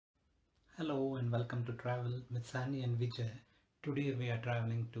Hello and welcome to Travel with Sandy and Vijay. Today we are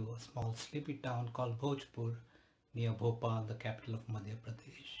traveling to a small sleepy town called Bhojpur near Bhopal, the capital of Madhya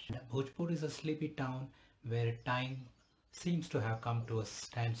Pradesh. Bhojpur is a sleepy town where time seems to have come to a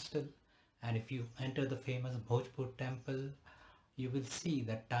standstill, and if you enter the famous Bhojpur temple, you will see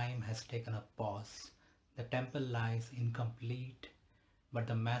that time has taken a pause. The temple lies incomplete, but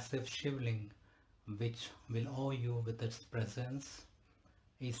the massive Shiv Ling, which will awe you with its presence,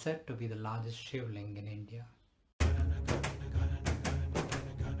 is said to be the largest Shivling in India.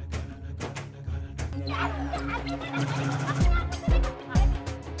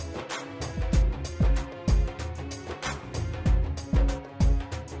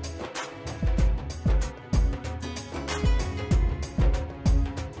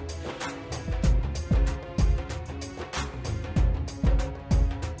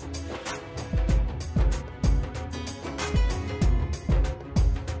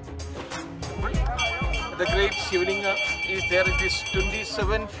 The great Shivlinga is there. It is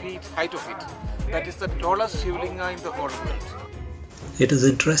 27 feet height of it. That is the tallest Shivlinga in the whole world. It is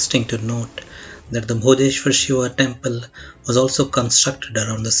interesting to note that the Bhojpur Shiva temple was also constructed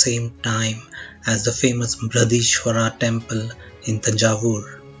around the same time as the famous Bhradishwara temple in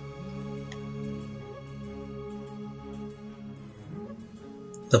Tanjavur.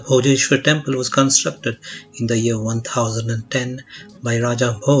 The Bhojpur temple was constructed in the year 1010 by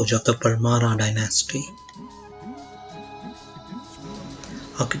Raja Bhoj of the Parmara dynasty.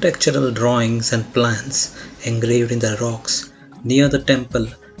 Architectural drawings and plans engraved in the rocks near the temple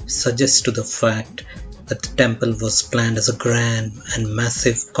suggest to the fact that the temple was planned as a grand and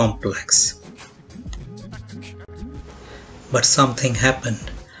massive complex. But something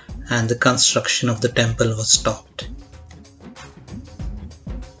happened and the construction of the temple was stopped.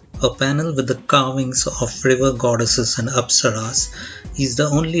 A panel with the carvings of river goddesses and apsaras is the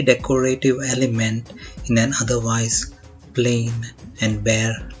only decorative element in an otherwise plain and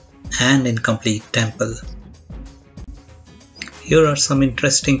bare and incomplete temple. Here are some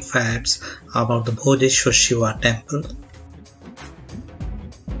interesting facts about the Bhojpur Shiva temple.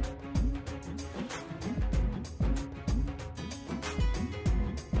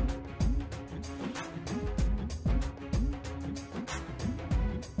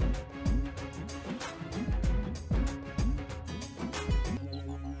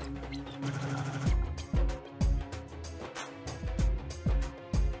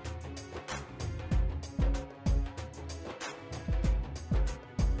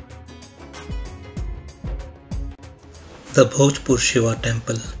 The Bhojpur Shiva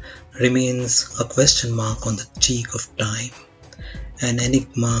temple remains a question mark on the cheek of time, an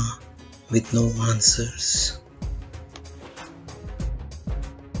enigma with no answers.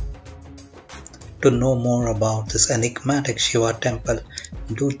 To know more about this enigmatic Shiva temple,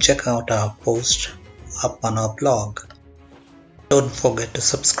 do check out our post up on our blog. Don't forget to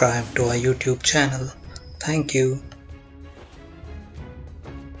subscribe to our YouTube channel. Thank you.